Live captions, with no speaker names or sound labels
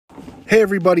Hey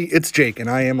everybody, it's Jake, and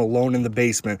I am alone in the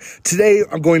basement. Today,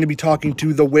 I'm going to be talking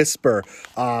to The Whisper,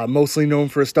 mostly known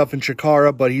for his stuff in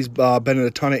Chikara, but he's been in a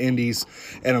ton of indies,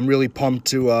 and I'm really pumped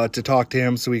to talk to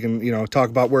him so we can, talk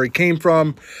about where he came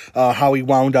from, how he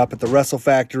wound up at the Wrestle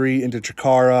Factory into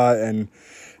Chikara,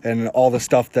 and all the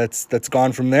stuff that's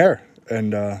gone from there.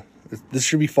 And this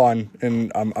should be fun,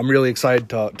 and I'm really excited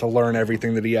to learn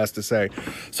everything that he has to say.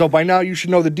 So by now, you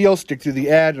should know the deal. Stick through the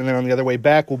ad, and then on the other way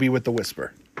back, we'll be with The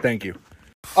Whisper. Thank you.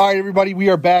 All right, everybody, we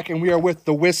are back, and we are with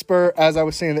The Whisper, as I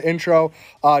was saying in the intro,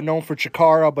 known for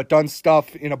Chikara, but done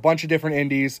stuff in a bunch of different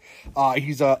indies.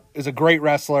 He's a great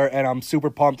wrestler, and I'm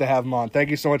super pumped to have him on. Thank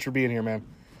you so much for being here, man.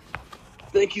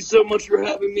 Thank you so much for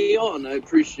having me on. I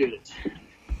appreciate it.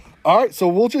 All right, so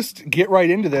we'll just get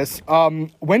right into this.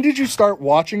 When did you start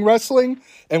watching wrestling,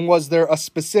 and was there a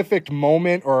specific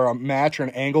moment or a match or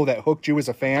an angle that hooked you as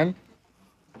a fan?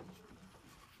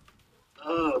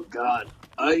 Oh, God.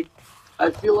 I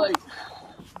feel like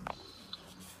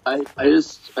I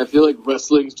feel like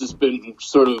wrestling's just been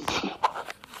sort of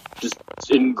just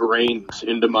ingrained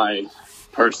into my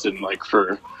person, like,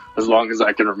 for as long as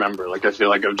I can remember. Like, I feel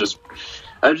like I've just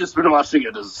been watching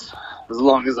it as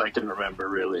long as I can remember,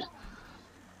 really.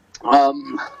 I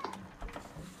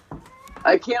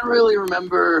can't really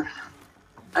remember.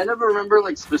 I never remember,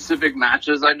 like, specific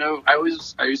matches. I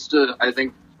used to, I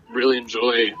think, really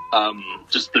enjoy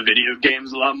just the video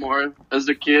games a lot more as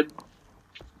a kid.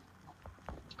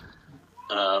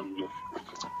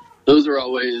 Those are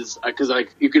always, because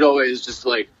you could always just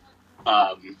make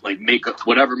up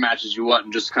whatever matches you want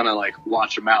and just kind of like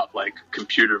watch them out, like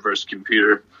computer versus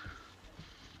computer.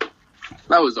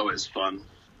 That was always fun.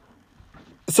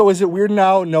 So is it weird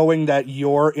now knowing that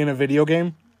you're in a video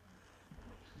game?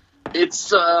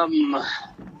 It's surreal.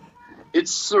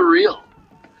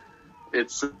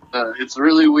 It's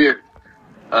really weird.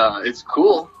 It's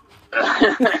cool.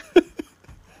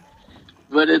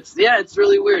 But it's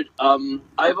really weird.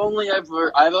 I've only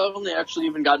actually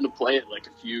even gotten to play it like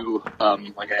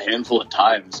a handful of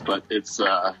times, but it's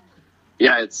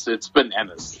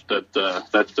bananas that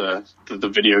the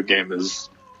video game is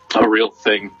a real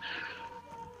thing.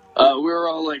 We were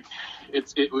all like,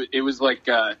 it was like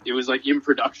in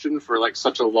production for like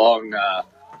such a long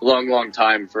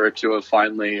time for it to have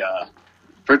finally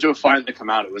come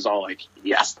out. It was all like,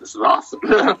 yes, this is awesome.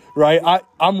 Right.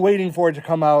 I'm waiting for it to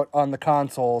come out on the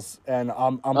consoles, and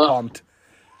I'm pumped.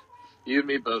 You and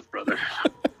me both, brother.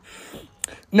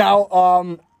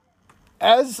 Now,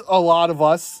 as a lot of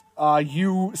us,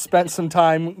 you spent some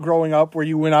time growing up where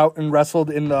you went out and wrestled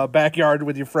in the backyard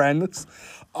with your friends.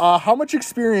 How much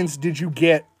experience did you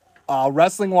get,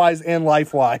 wrestling-wise and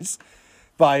life-wise,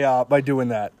 by doing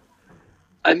that?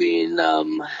 I mean,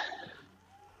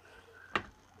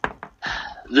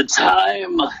 the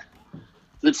time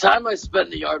I spent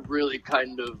in the yard really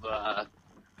kind of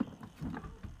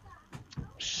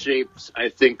shaped, I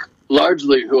think,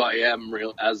 largely who I am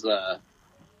as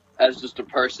just a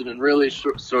person, and really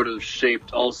sort of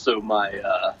shaped also my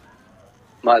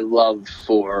love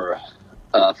for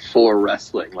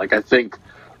wrestling. Like, I think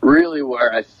really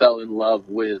where I fell in love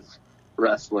with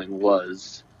wrestling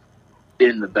was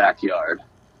in the backyard.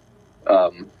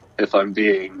 If I'm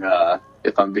being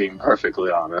perfectly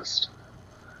honest.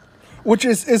 Which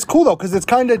is cool, though, because it's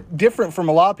kind of different from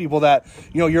a lot of people that,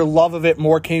 your love of it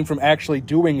more came from actually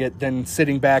doing it than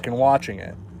sitting back and watching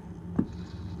it.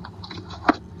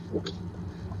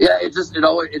 Yeah, it just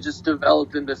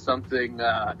developed into something.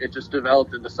 It just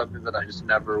developed into something that I just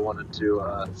never wanted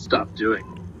to stop doing.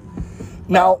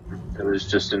 Now, it was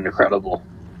just incredible.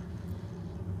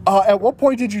 At what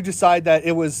point did you decide that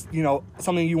it was,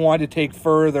 something you wanted to take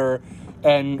further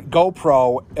and go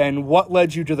pro, and what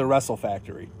led you to the Wrestle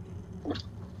Factory?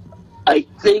 I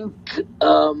think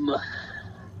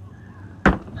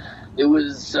it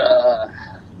was,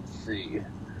 let's see.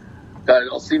 God, it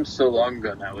all seems so long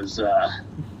ago now. It was, I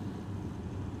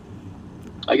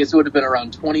guess it would have been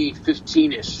around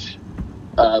 2015-ish.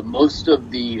 Most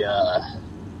of the,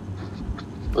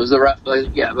 it was around,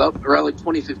 about around like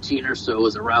 2015 or so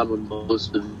was around when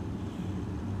most of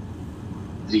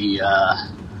the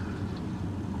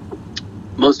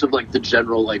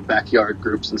general like backyard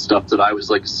groups and stuff that I was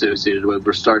like associated with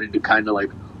were starting to kind of like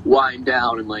wind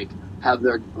down and like have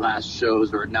their last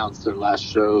shows or announce their last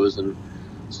shows and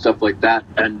stuff like that.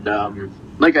 And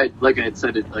like I had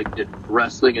said,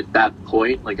 wrestling at that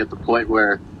point, like at the point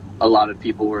where a lot of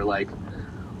people were like,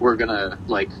 we're gonna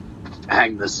like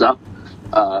hang this up.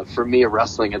 For me,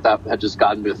 wrestling at that had just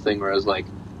gotten to a thing where I was like,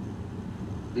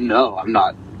 no, I'm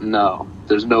not. No,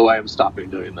 there's no way I'm stopping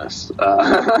doing this.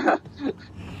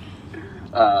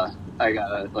 I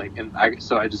gotta like, and I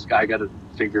gotta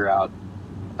figure out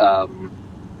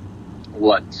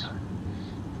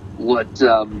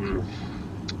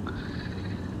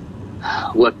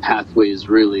what pathways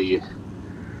really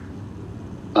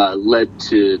led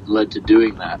to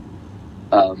doing that.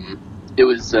 It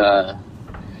was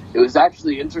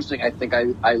actually interesting. I think I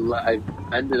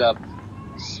ended up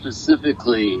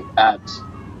specifically at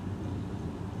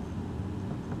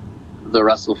the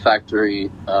Wrestle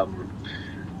Factory,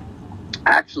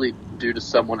 actually due to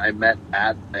someone I met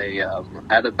at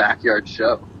a backyard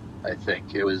show. I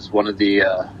think it was one of the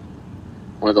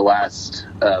last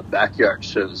backyard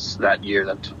shows that year.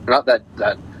 Not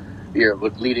that year,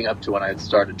 but leading up to when I had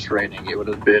started training. It would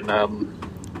have been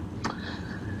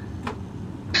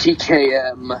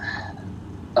PKM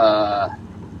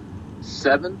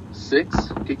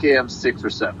 6 or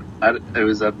 7. It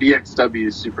was a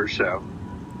BXW Super Show.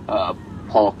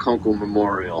 Paul Kunkel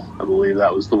Memorial, I believe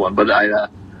that was the one. But I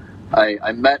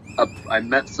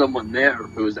met someone there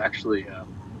who was actually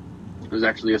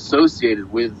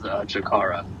associated with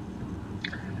Chikara,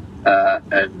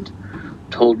 and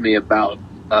told me about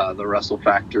the Wrestle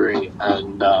Factory,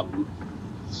 and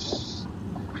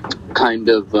kind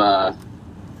of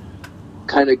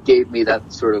gave me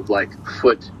that sort of like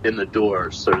foot in the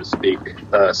door, so to speak.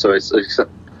 So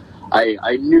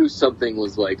I knew something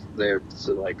was like there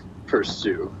to like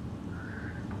pursue.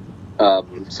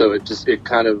 So it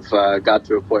kind of got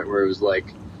to a point where it was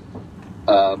like,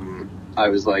 I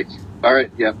was like, all right,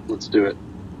 yeah, let's do it.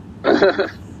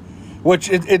 Which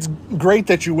it's great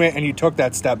that you went and you took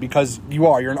that step, because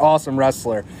you're an awesome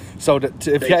wrestler. So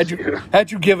had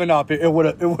you given up, it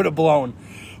would have blown.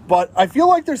 But I feel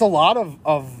like there's a lot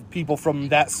of people from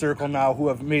that circle now who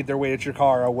have made their way to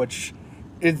Chikara, which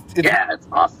it's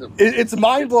awesome. It's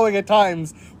mind blowing at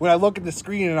times when I look at the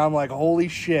screen and I'm like, holy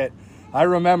shit, I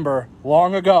remember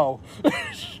long ago.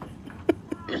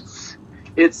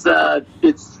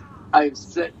 I've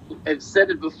said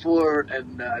it before,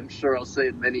 and I'm sure I'll say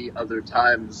it many other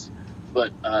times,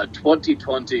 but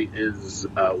 2020 is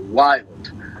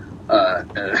wild,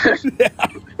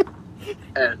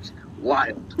 and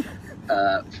wild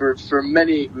for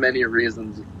many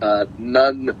reasons.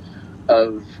 None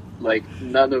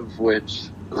of which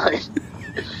like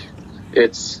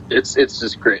it's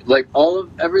just great. Like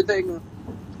everything,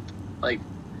 like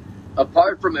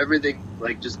apart from everything,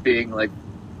 like just being like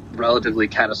relatively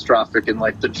catastrophic in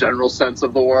like the general sense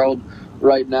of the world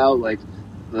right now, like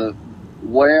in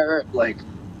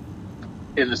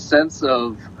the sense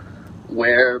of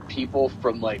where people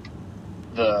from like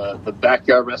the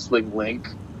backyard wrestling link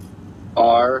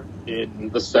are in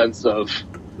the sense of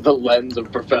the lens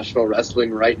of professional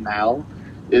wrestling right now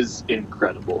is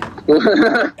incredible.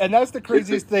 And that's the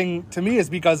craziest thing to me, is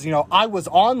because, I was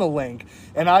on the link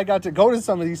and I got to go to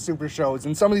some of these super shows,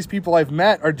 and some of these people I've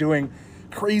met are doing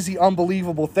crazy,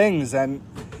 unbelievable things. And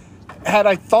had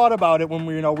I thought about it when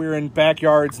we were in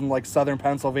backyards in like southern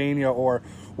Pennsylvania or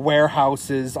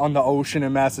warehouses on the ocean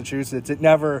in Massachusetts, I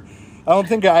don't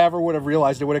think I ever would have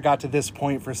realized it would have got to this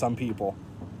point for some people.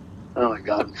 Oh my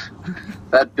God.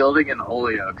 That building in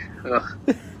Holyoke.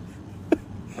 Ugh.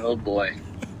 Oh boy.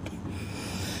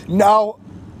 Now,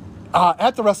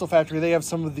 at the Wrestle Factory, they have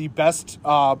some of the best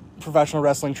professional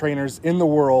wrestling trainers in the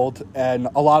world, and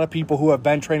a lot of people who have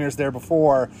been trainers there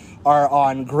before are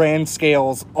on grand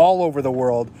scales all over the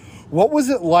world. What was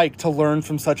it like to learn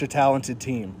from such a talented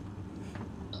team?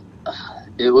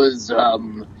 It was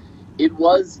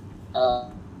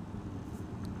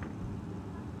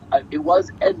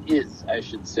and is, I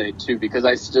should say, too, because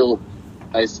I still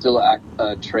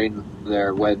train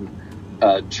there when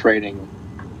training.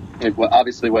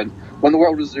 Obviously, when the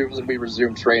world resumes and we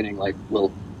resume training, like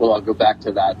we'll all go back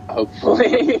to that,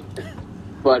 hopefully.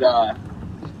 but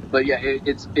yeah,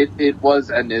 it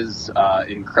was and is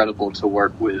incredible to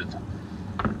work with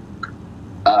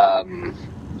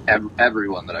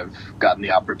everyone that I've gotten the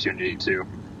opportunity to.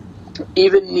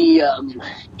 Even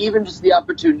just the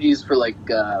opportunities for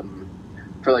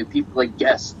people, like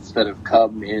guests that have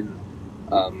come in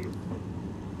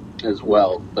as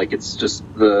well. Like it's just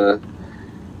the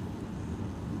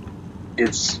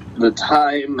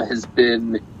time has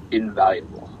been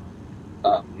invaluable.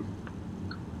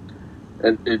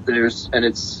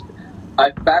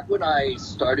 Back when I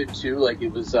started too, like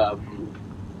it was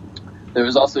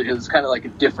it was kind of like a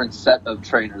different set of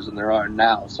trainers than there are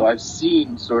now. So I've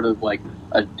seen sort of like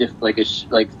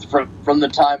from the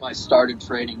time I started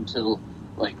training till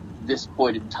like this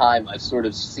point in time, I've sort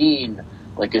of seen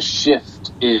like a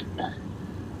shift in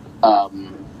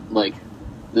like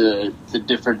the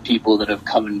different people that have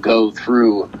come and go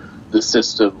through the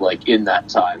system like in that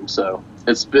time. So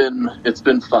it's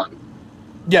been fun.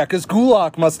 Yeah, because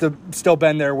Gulak must have still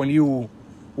been there when you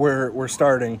were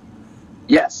starting.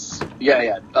 Yes,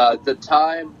 yeah. The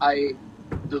time I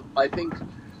think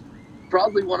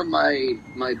probably one of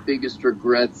my biggest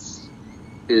regrets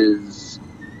is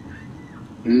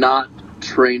not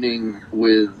training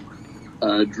with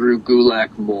Drew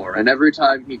Gulak more. And every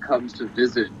time he comes to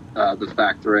visit the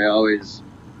factory, I always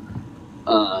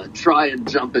try and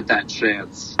jump at that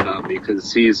chance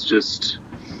because he's just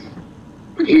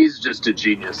a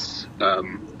genius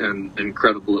and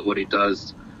incredible at what he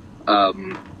does.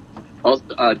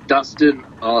 Dustin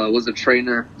was a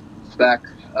trainer back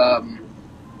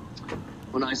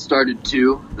when I started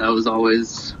too. That was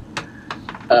always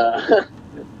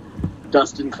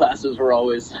Dustin classes were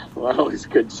always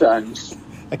good times.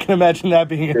 I can imagine that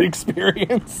being an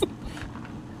experience.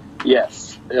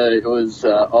 Yes, it was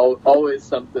always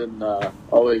something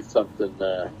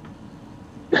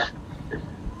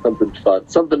something fun,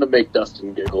 something to make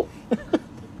Dustin giggle.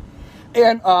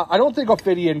 And I don't think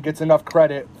Ophidian gets enough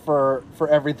credit for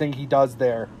everything he does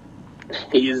there.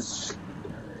 He's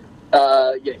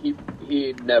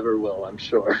he never will, I'm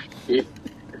sure.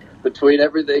 Between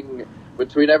everything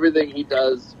he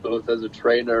does, both as a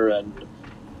trainer and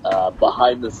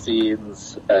behind the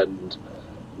scenes, and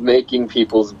making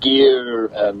people's gear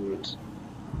and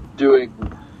doing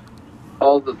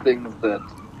all the things that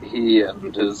he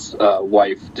and his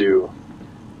wife do,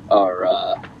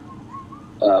 are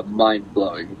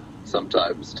mind-blowing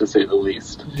sometimes, to say the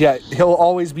least. Yeah, he'll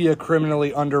always be a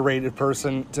criminally underrated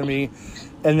person to me,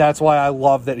 and that's why I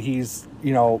love that he's,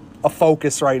 a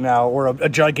focus right now, or a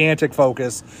gigantic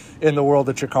focus in the world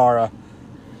of Chikara.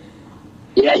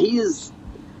 Yeah, he is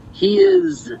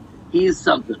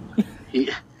something.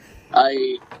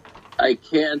 I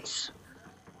can't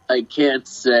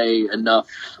say enough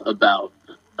about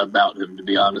him, to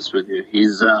be honest with you.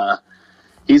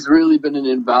 He's really been an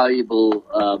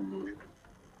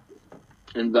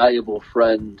invaluable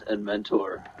friend and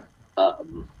mentor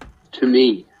to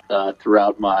me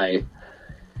throughout my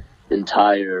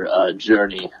entire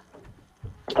journey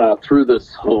through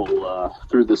this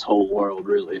whole world,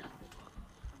 really.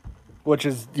 Which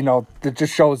is, it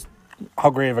just shows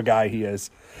how great of a guy he is.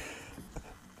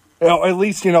 At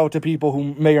least, to people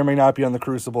who may or may not be on the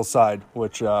Crucible side,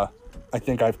 which I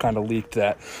think I've kind of leaked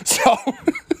that. So,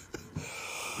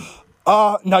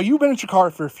 now you've been in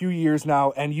Chikara for a few years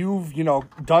now, and you've,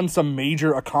 done some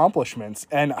major accomplishments.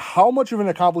 And how much of an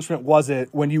accomplishment was it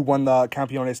when you won the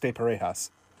Campeones de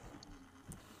Parejas?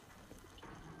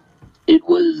 It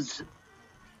was,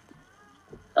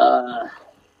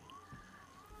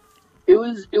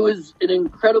 it was an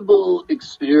incredible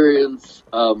experience.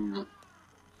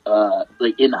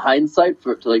 Like in hindsight,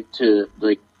 in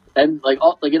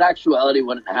actuality,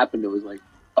 when it happened, it was like,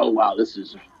 oh wow, this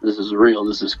is real,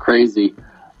 this is crazy.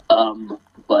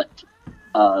 But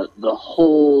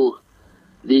the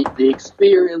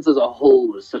experience as a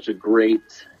whole was such a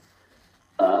great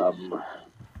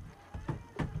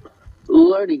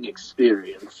learning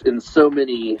experience in so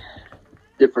many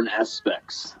different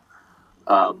aspects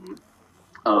of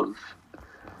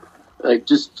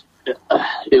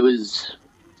it was.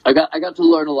 I got to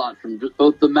learn a lot from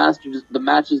both the matches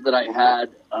that I had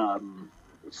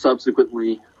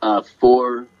subsequently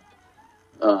for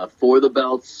the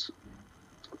belts,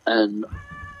 and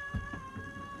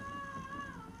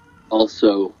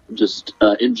also just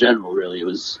in general. Really, it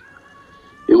was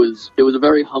a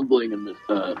very humbling and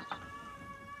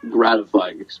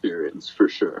gratifying experience for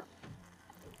sure.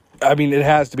 I mean, it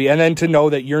has to be, and then to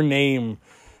know that your name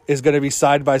is going to be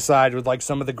side by side with like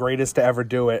some of the greatest to ever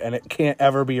do it, and it can't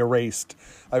ever be erased.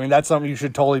 I mean, that's something you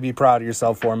should totally be proud of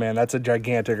yourself for, man. That's a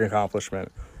gigantic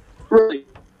accomplishment. Really.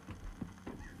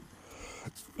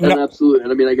 And absolutely.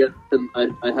 And I mean,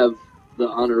 I have the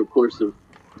honor, of course, of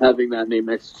having that name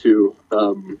next to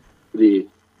the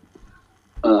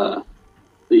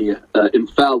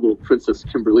infallible Princess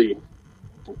Kimberly,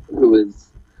 who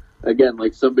is, again,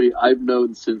 like somebody I've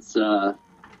known since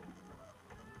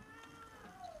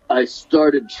I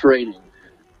started training,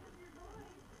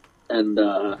 and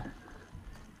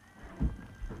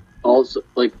also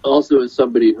as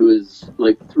somebody who is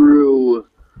like through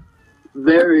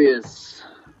various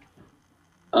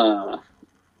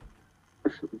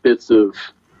bits of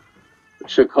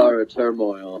Chikara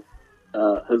turmoil,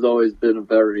 has always been a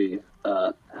very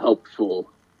helpful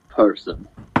person,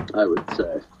 I would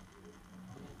say.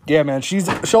 Yeah, man,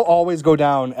 she'll always go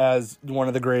down as one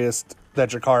of the greatest that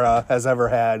Chikara has ever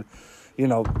had,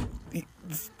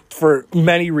 for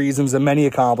many reasons and many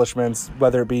accomplishments,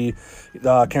 whether it be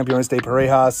Campeones de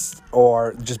Parejas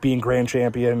or just being grand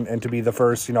champion and to be the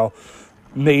first,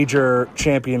 major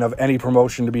champion of any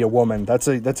promotion to be a woman. That's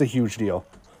a huge deal.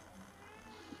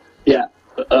 Yeah,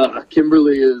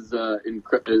 Kimberly is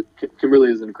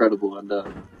Kimberly is incredible and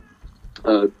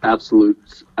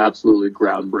absolutely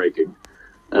groundbreaking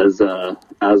as a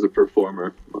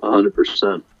performer,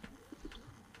 100%.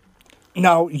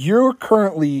 Now you're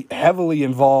currently heavily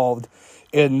involved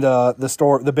in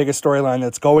the biggest storyline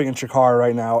that's going in Chikara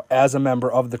right now as a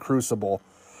member of the Crucible.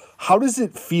 How does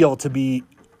it feel to be,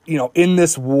 in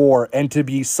this war and to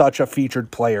be such a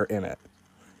featured player in it?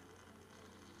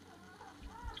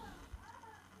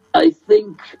 I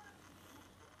think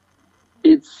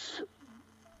it's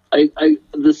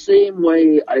the same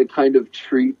way I kind of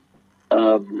treat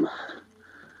the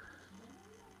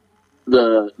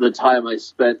time I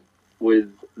spent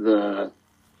with the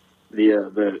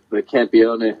Campeonatos.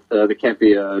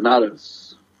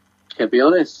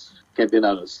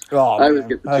 Oh, I always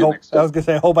get the two mixed up. I was gonna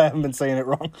say, I hope I haven't been saying it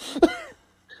wrong.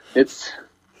 It's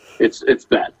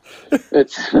bad.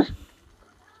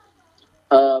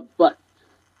 But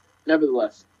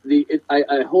nevertheless,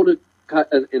 I hold it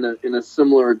in a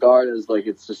similar regard as like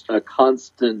it's just a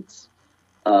constant.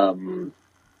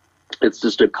 It's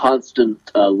just a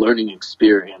constant learning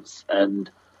experience, and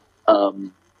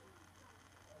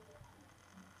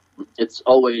it's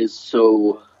always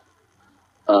so.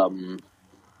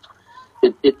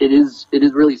 It is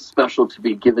really special to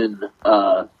be given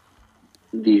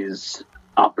these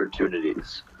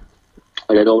opportunities.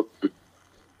 Like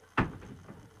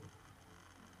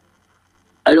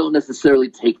I don't necessarily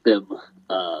take them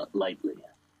lightly.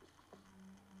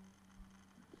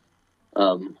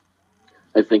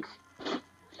 I think,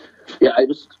 I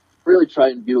just really try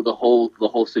and view the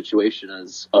whole situation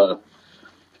as a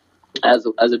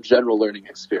general learning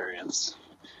experience.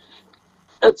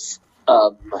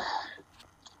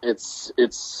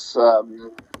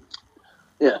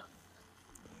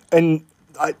 And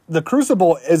the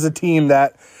Crucible is a team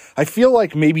that I feel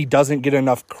like maybe doesn't get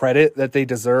enough credit that they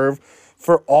deserve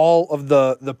for all of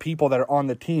the people that are on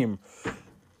the team.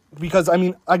 Because, I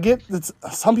mean, I get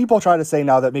some people try to say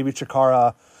now that maybe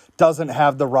Chikara doesn't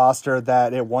have the roster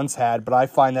that it once had, but I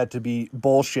find that to be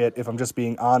bullshit if I'm just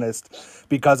being honest,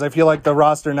 because I feel like the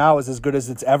roster now is as good as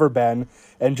it's ever been,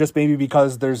 and just maybe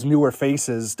because there's newer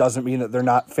faces doesn't mean that they're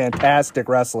not fantastic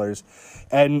wrestlers.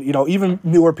 And, even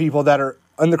newer people that are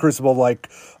in the Crucible like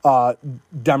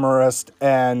Demarest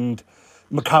and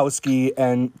Mikowski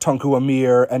and Tunku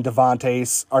Amir and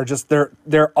Devantes are just,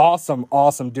 they're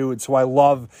awesome dudes who I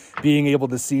love being able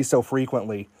to see so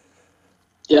frequently.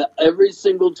 Yeah, every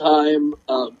single time,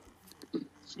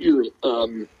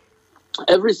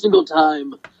 every single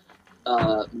time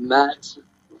Matt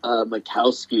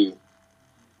Mikowski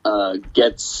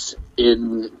gets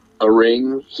in a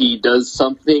ring, he does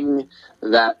something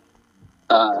that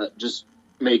just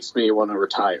makes me want to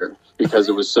retire because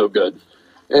it was so good.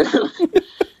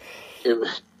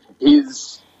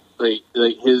 He's like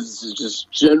his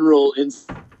just general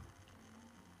instincts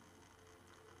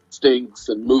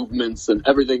and movements and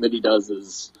everything that he does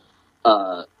is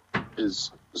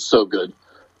so good.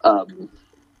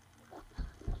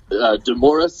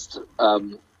 Demorest,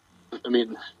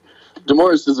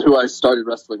 Demorest is who I started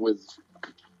wrestling with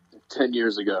 10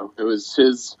 years ago. It was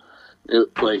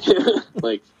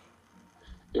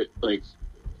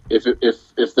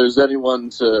if there's anyone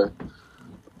to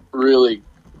really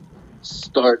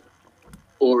start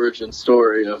origin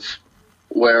story of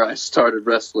where I started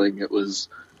wrestling, it was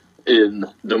in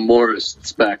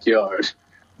Demorest's backyard.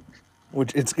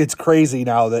 Which it's crazy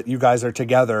now that you guys are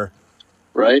together,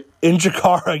 right? In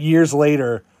Chikara years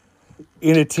later,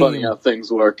 in a team. Funny how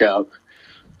things work out.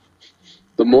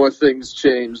 The more things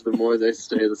change, the more they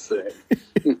stay the same.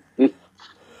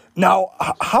 Now,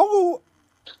 how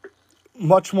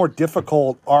much more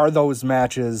difficult are those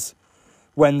matches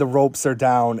when the ropes are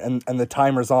down and the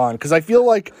timer's on? Because I feel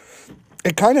like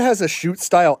it kind of has a shoot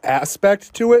style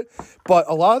aspect to it, but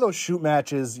a lot of those shoot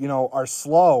matches, are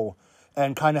slow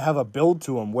and kind of have a build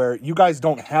to them where you guys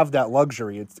don't have that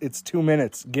luxury. It's 2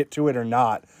 minutes, get to it or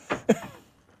not.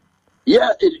 Yeah,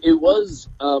 it was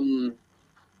an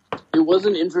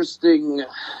interesting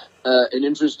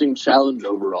challenge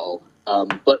overall.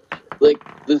 But like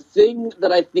the thing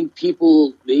that I think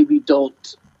people maybe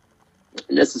don't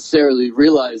necessarily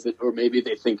realize that, or maybe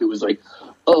they think it was like,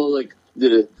 oh, like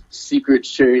the secret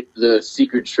training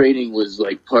was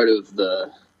like part of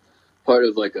like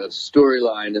a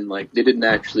storyline, and like they didn't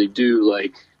actually do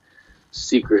like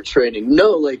secret training.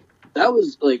 No, like that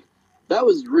was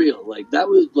real. Like that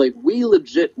was like we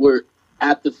legit were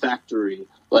at the factory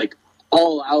like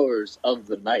all hours of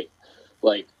the night,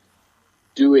 like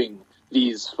doing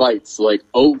these fights like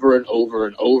over and over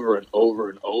and over and over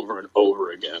and over and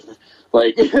over again.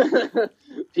 Like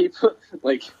people,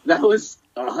 like that was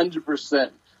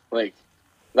 100%. Like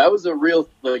that was a real,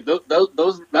 like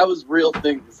those that was real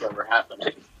things that were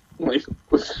happening. Like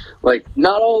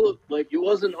not all, like it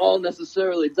wasn't all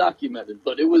necessarily documented,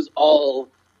 but it was all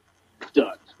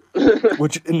done.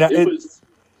 Which it was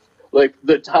like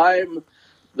the time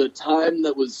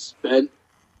that was spent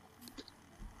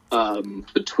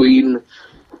between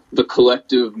the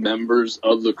collective members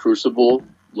of the Crucible,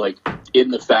 like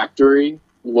in the factory,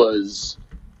 was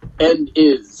and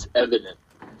is evident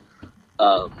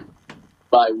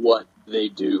by what they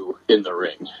do in the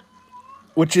ring.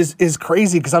 Which is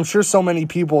crazy, because I'm sure so many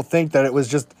people think that it was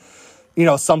just,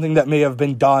 something that may have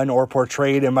been done or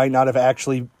portrayed and might not have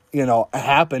actually,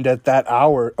 happened at that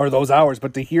hour or those hours.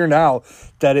 But to hear now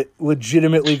that it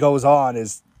legitimately goes on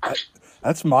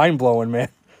that's mind-blowing, man.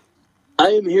 I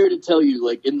am here to tell you,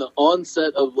 like, in the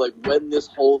onset of, like, when this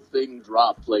whole thing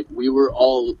dropped, like, we were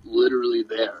all literally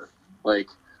there, like,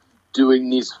 doing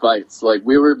these fights. Like,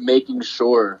 we were making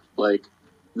sure, like,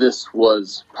 this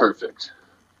was perfect.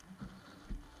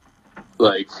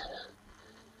 Like,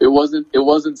 it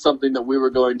wasn't something that we were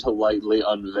going to lightly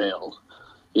unveil.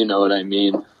 You know what I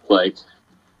mean? Like,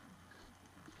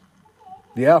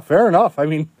 yeah, fair enough. I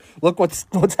mean, look what's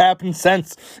happened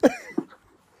since.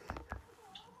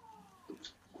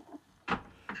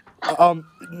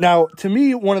 Now, to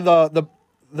me, one of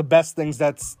the best things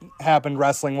that's happened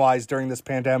wrestling-wise during this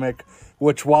pandemic,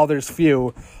 which, while there's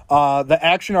few, the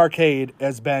Action Arcade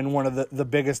has been one of the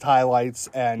biggest highlights,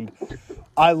 and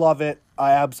I love it.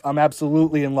 I'm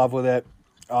absolutely in love with it,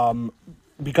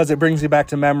 because it brings me back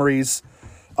to memories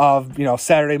of,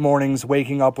 Saturday mornings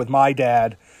waking up with my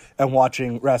dad and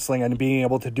watching wrestling, and being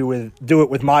able to do it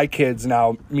with my kids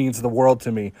now means the world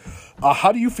to me.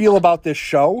 How do you feel about this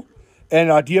show?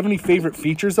 And do you have any favorite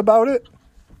features about it?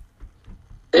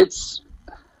 It's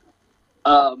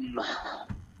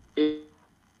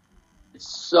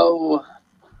so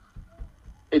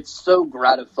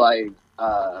gratifying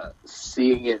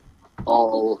seeing it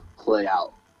all play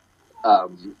out,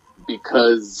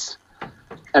 because,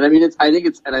 and I mean, I think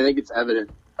it's evident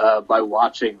by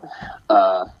watching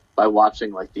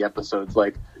like the episodes,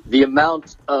 like the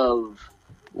amount of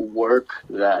work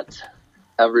that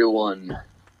everyone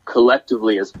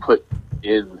collectively has put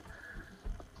in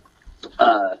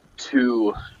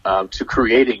to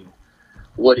creating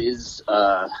what is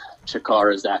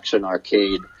Chikara's Action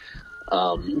Arcade.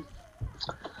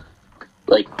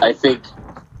 Like, I think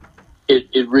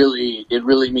it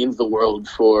really means the world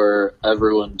for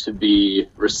everyone to be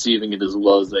receiving it as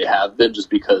well as they have been, just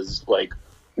because, like,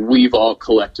 we've all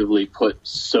collectively put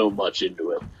so much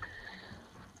into it.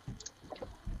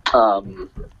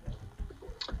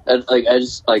 And like,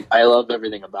 I love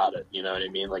everything about it. You know what I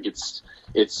mean? Like, it's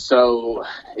just so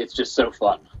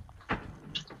fun.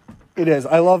 It is.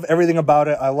 I love everything about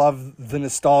it. I love the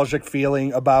nostalgic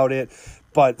feeling about it,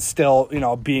 but still,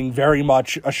 being very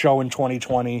much a show in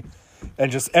 2020,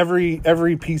 and just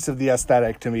every piece of the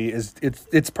aesthetic to me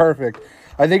it's perfect.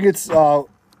 I think it's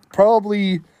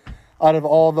probably, out of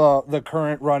all the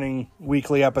current running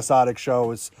weekly episodic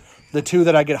shows, the two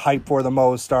that I get hyped for the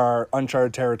most are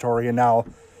Uncharted Territory and now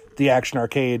the Action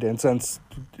Arcade. And since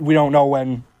we don't know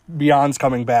when Beyond's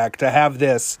coming back, to have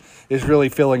this is really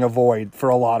filling a void for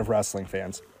a lot of wrestling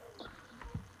fans.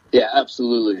 Yeah,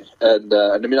 absolutely. And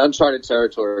I mean, Uncharted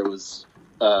Territory was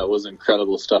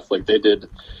incredible stuff. Like,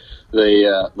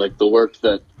 like the work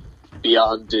that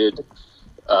Beyond did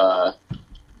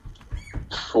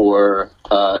for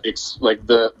like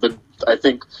the I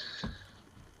think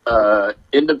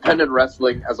independent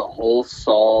wrestling as a whole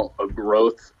saw a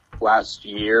growth last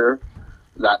year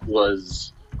that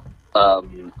was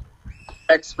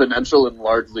exponential, and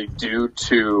largely due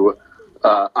to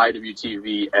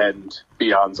IWTV and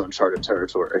Beyond's Uncharted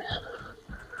Territory.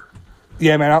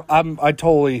 Yeah, man,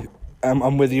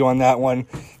 I'm with you on that one,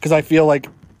 because I feel like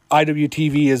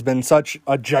IWTV has been such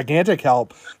a gigantic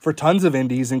help for tons of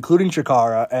indies, including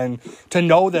Chikara, and to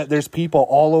know that there's people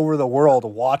all over the world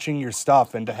watching your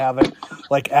stuff and to have it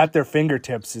like at their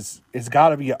fingertips is got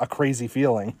to be a crazy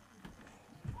feeling.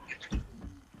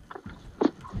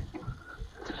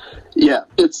 Yeah,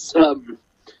 it's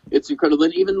incredible,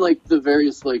 and even like the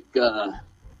various like the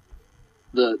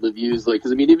views, like,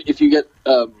 because I mean, even if you get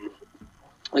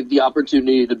like the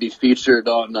opportunity to be featured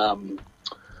on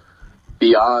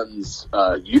Beyond's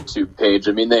YouTube page,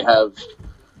 I mean, they have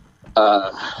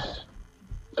I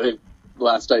think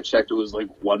last I checked it was like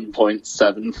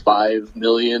 1.75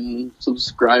 million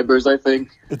subscribers, I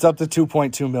think. It's up to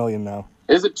 2.2 million now.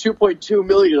 Is it 2.2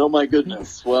 million? Oh my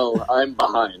goodness. Well, I'm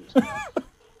behind.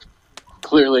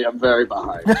 Clearly, I'm very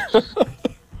behind.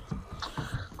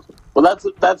 Well,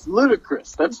 that's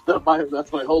ludicrous. That's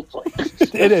my whole point.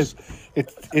 It is.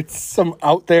 It's some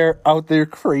out there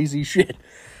crazy shit.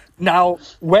 Now,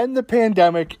 when the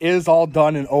pandemic is all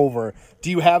done and over,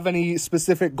 do you have any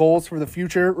specific goals for the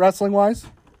future wrestling wise?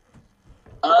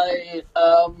 I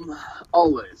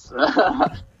always.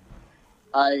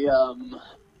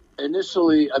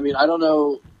 Initially, I mean, I don't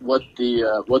know what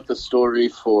the story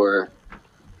for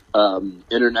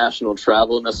international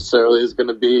travel necessarily is going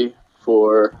to be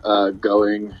for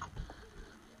going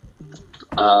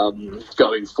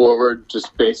forward,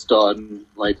 just based on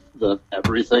like the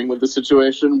everything with the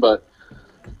situation. But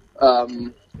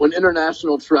when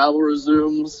international travel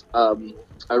resumes,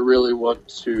 I really want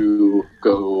to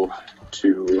go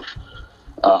to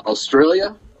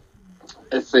Australia.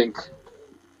 I think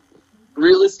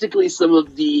realistically, some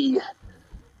of the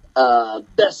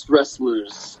best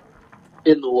wrestlers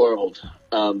in the world,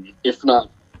 if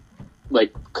not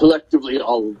like collectively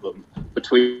all of them,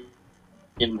 between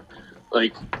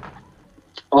like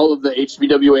all of the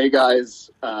HBWA guys,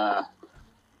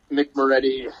 Mick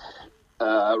Moretti,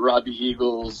 Robbie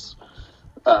Eagles,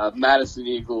 Madison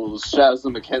Eagles, Shazza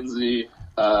McKenzie,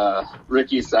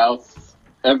 Ricky South,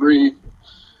 every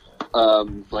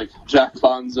like Jack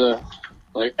Bonza,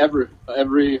 like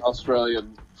every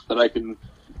Australian that I can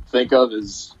think of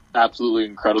is absolutely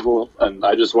incredible, and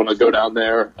I just want to go down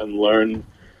there and learn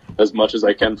as much as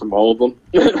I can from all of them.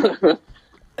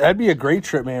 That'd be a great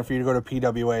trip, man, for you to go to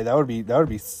PWA. That would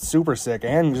be super sick,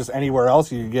 and just anywhere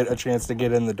else you could get a chance to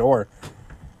get in the door.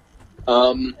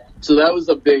 So that was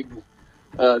a big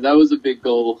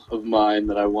goal of mine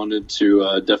that I wanted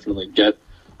to definitely get.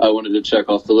 I wanted to check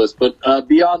off the list, but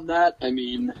beyond that, I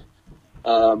mean,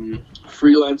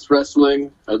 freelance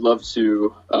wrestling. I'd love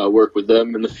to work with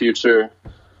them in the future.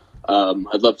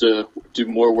 I'd love to do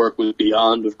more work with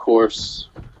Beyond, of course.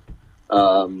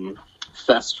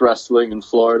 Fest Wrestling in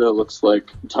Florida looks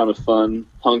like a ton of fun.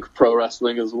 Punk Pro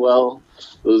Wrestling as well.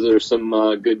 Those are some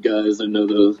good guys. I know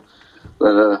those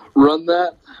that run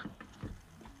that.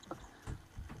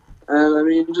 And I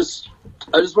mean, I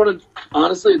just want to,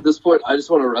 honestly, at this point, I just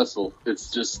want to wrestle. It's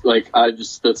just like,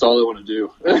 that's all I want to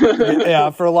do.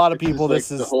 Yeah, for a lot of people, this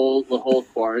is the whole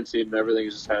quarantine and everything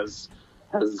just has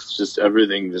just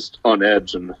everything just on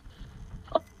edge, and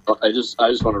I just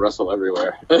want to wrestle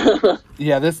everywhere.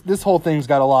 Yeah, this whole thing's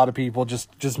got a lot of people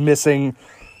just missing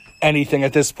anything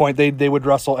at this point. They would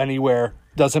wrestle anywhere.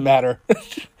 Doesn't matter.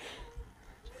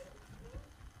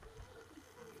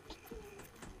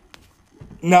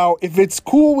 Now, if it's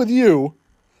cool with you,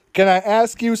 can I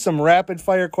ask you some rapid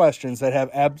fire questions that have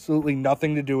absolutely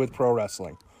nothing to do with pro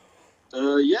wrestling?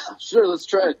 Yeah, sure. Let's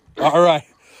try it. All right.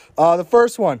 The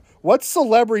first one. What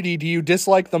celebrity do you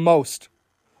dislike the most?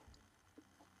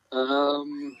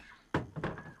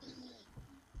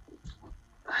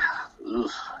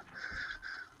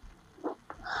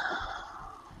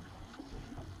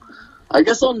 I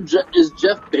guess is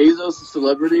Jeff Bezos a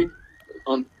celebrity?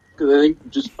 Because I think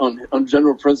just on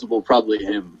general principle, probably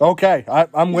him. Okay,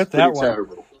 I'm with that one.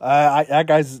 Terrible. That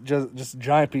guy's just a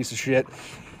giant piece of shit.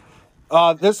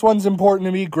 This one's important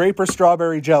to me. Grape or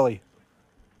strawberry jelly?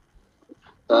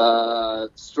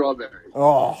 Strawberry.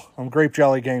 Oh, I'm grape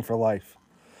jelly gang for life.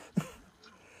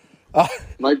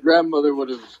 My grandmother would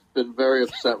have been very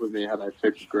upset with me had I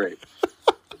picked grape.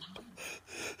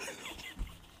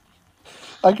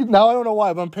 Now I don't know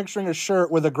why, but I'm picturing a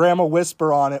shirt with a Grandma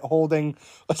Whisper on it holding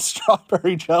a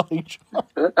strawberry jelly jar.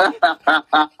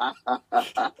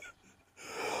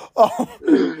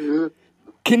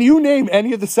 Can you name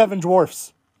any of the Seven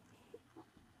Dwarfs?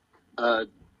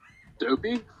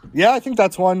 Dopey? Yeah, I think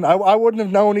that's one. I wouldn't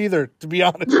have known either, to be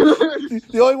honest.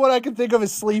 The only one I can think of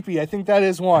is Sleepy. I think that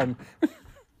is one.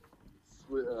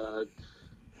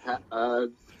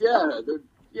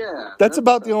 Yeah. That's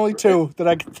about the only two that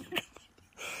I can think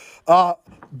of.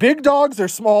 Big dogs or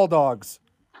small dogs?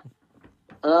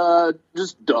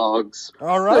 Just dogs.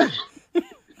 All right.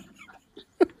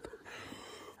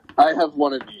 I have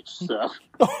one of each, so.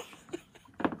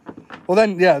 Well,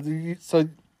 then, yeah. So,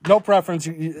 no preference.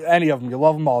 Any of them. You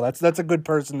love them all. That's a good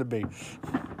person to be.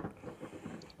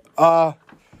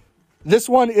 This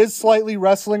one is slightly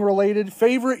wrestling related.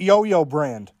 Favorite yo-yo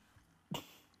brand?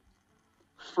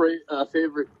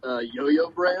 Favorite yo-yo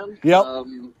brand? Yep.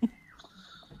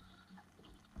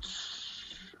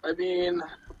 I mean,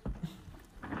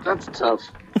 that's tough.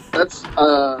 That's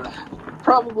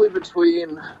probably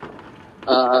between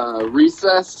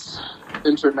Recess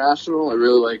International. I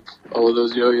really like all of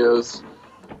those yo-yos.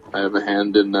 I have a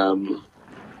hand in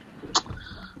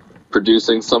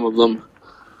producing some of them.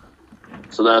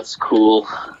 So that's cool.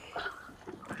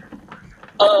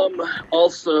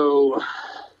 Also,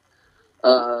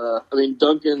 I mean,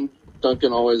 Duncan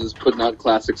always is putting out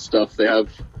classic stuff. They have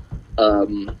a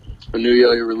new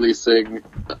yo-yo releasing in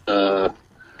a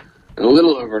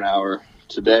little over an hour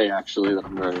today, actually, that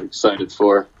I'm very excited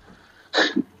for.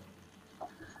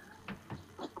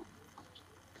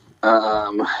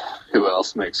 Who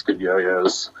else makes good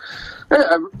yo-yos?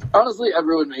 Honestly,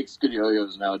 everyone makes good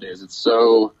yo-yos nowadays. It's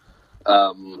so,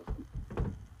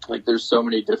 like, there's so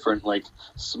many different, like,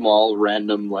 small,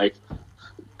 random, like,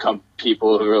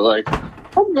 people who are like,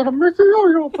 I'm gonna make a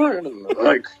yo-yo brand. And they're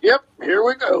like, yep, here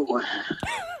we go.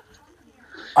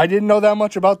 I didn't know that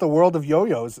much about the world of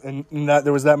yo-yos and that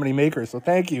there was that many makers. So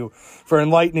thank you for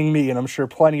enlightening me, and I'm sure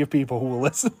plenty of people who will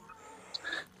listen.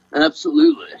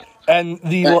 Absolutely. And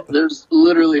there's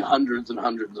literally hundreds and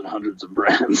hundreds and hundreds of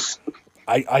brands.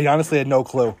 I honestly had no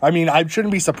clue. I mean, I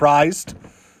shouldn't be surprised,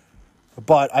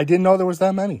 but I didn't know there was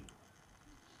that many.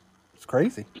 It's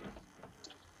crazy.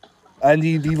 And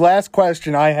the last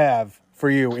question I have for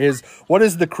you is, what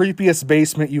is the creepiest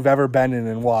basement you've ever been in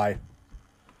and why?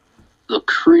 The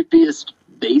creepiest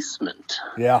basement?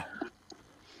 Yeah.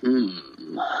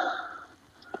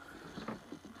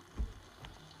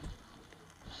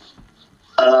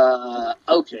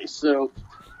 Okay, so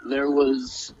there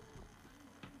was,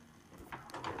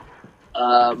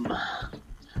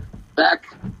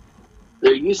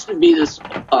 there used to be this,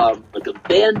 like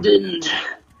abandoned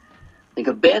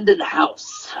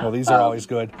house. Well, these are always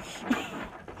good.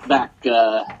 Back,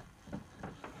 I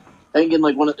think in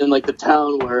the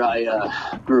town where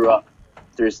I, grew up,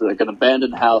 there's like an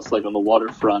abandoned house, like on the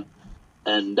waterfront,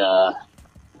 and, it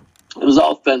was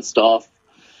all fenced off.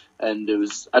 And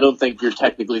I don't think you're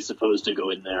technically supposed to go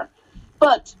in there.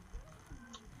 But,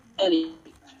 anyway,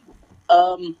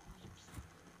 some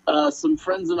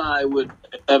friends and I would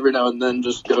every now and then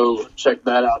just go check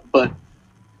that out. But,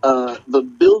 the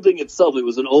building itself, it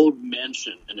was an old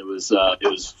mansion, and it was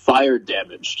fire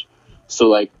damaged. So,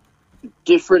 like,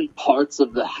 different parts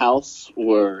of the house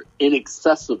were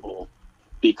inaccessible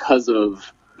because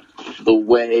of the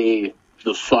way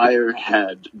the fire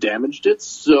had damaged it.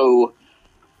 So,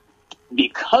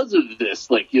 because of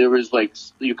this, like, there was, like,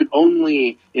 you could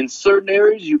only, in certain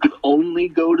areas, you could only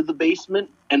go to the basement,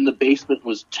 and the basement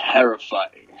was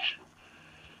terrifying.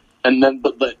 And then,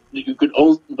 but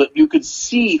you could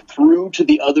see through to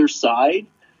the other side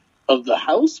of the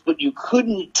house, but you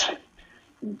couldn't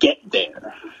get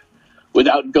there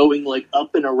without going, like,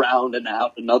 up and around and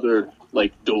out another,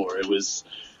 like, door. It was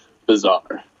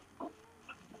bizarre.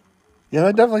 Yeah,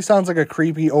 that definitely sounds like a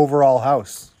creepy overall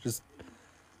house.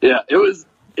 Yeah, it was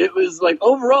like,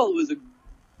 overall, it was a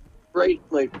great,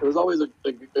 like, it was always an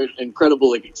incredible,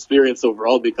 like, experience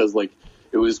overall, because, like,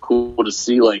 it was cool to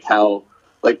see, like, how,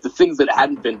 like, the things that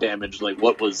hadn't been damaged, like,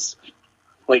 what was,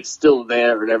 like, still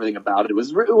there and everything about it. It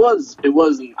was, and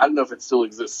I don't know if it still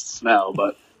exists now,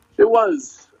 but it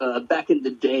was, back in the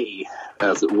day,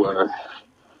 as it were.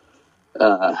 It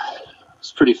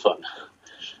was pretty fun.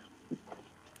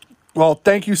 Well,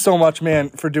 thank you so much,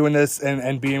 man, for doing this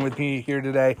and being with me here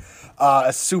today.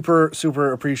 Super,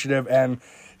 super appreciative. And,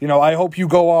 you know, I hope you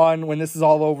go on when this is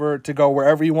all over to go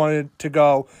wherever you wanted to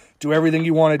go, do everything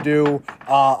you want to do.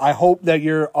 I hope that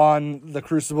you're on the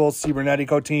Crucible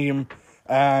Cibernetico team.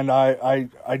 And I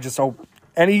just hope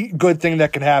any good thing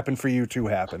that can happen for you to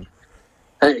happen.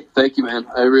 Hey, thank you, man.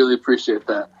 I really appreciate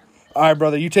that. All right,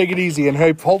 brother, you take it easy. And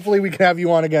hopefully we can have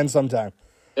you on again sometime.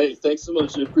 Hey, thanks so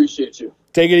much. I appreciate you.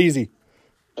 Take it easy.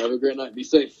 Have a great night. Be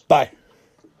safe. Bye.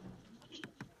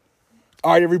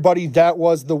 All right, everybody. That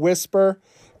was The Whisper.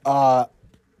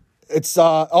 It's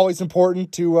always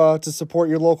important to support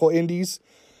your local indies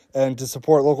and to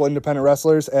support local independent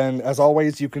wrestlers. And as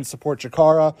always, you can support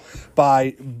Chikara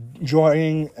by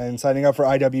joining and signing up for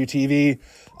IWTV.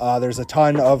 There's a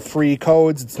ton of free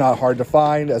codes. It's not hard to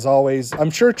find. As always,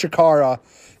 I'm sure Chikara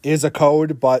is a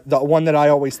code, but the one that I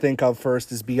always think of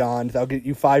first is Beyond. That'll get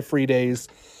you 5 free days,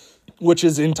 which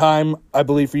is in time, I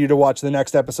believe, for you to watch the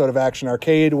next episode of Action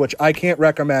Arcade, which I can't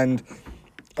recommend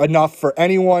enough for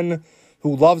anyone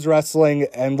who loves wrestling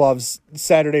and loves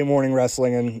Saturday morning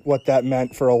wrestling and what that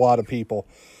meant for a lot of people.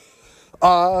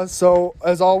 So,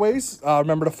 as always,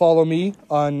 remember to follow me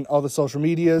on all the social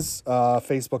medias.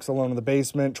 Facebook's Alone in the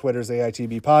Basement. Twitter's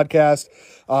AITB Podcast.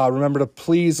 Remember to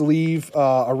please leave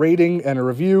a rating and a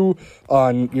review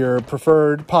on your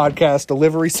preferred podcast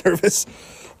delivery service.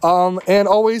 And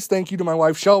always thank you to my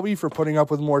wife, Shelby, for putting up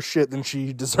with more shit than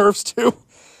she deserves to.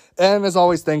 And as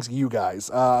always, thanks you guys.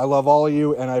 I love all of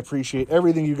you, and I appreciate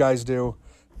everything you guys do.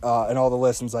 and all the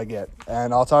listens I get.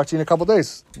 And I'll talk to you in a couple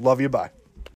days. Love you. Bye.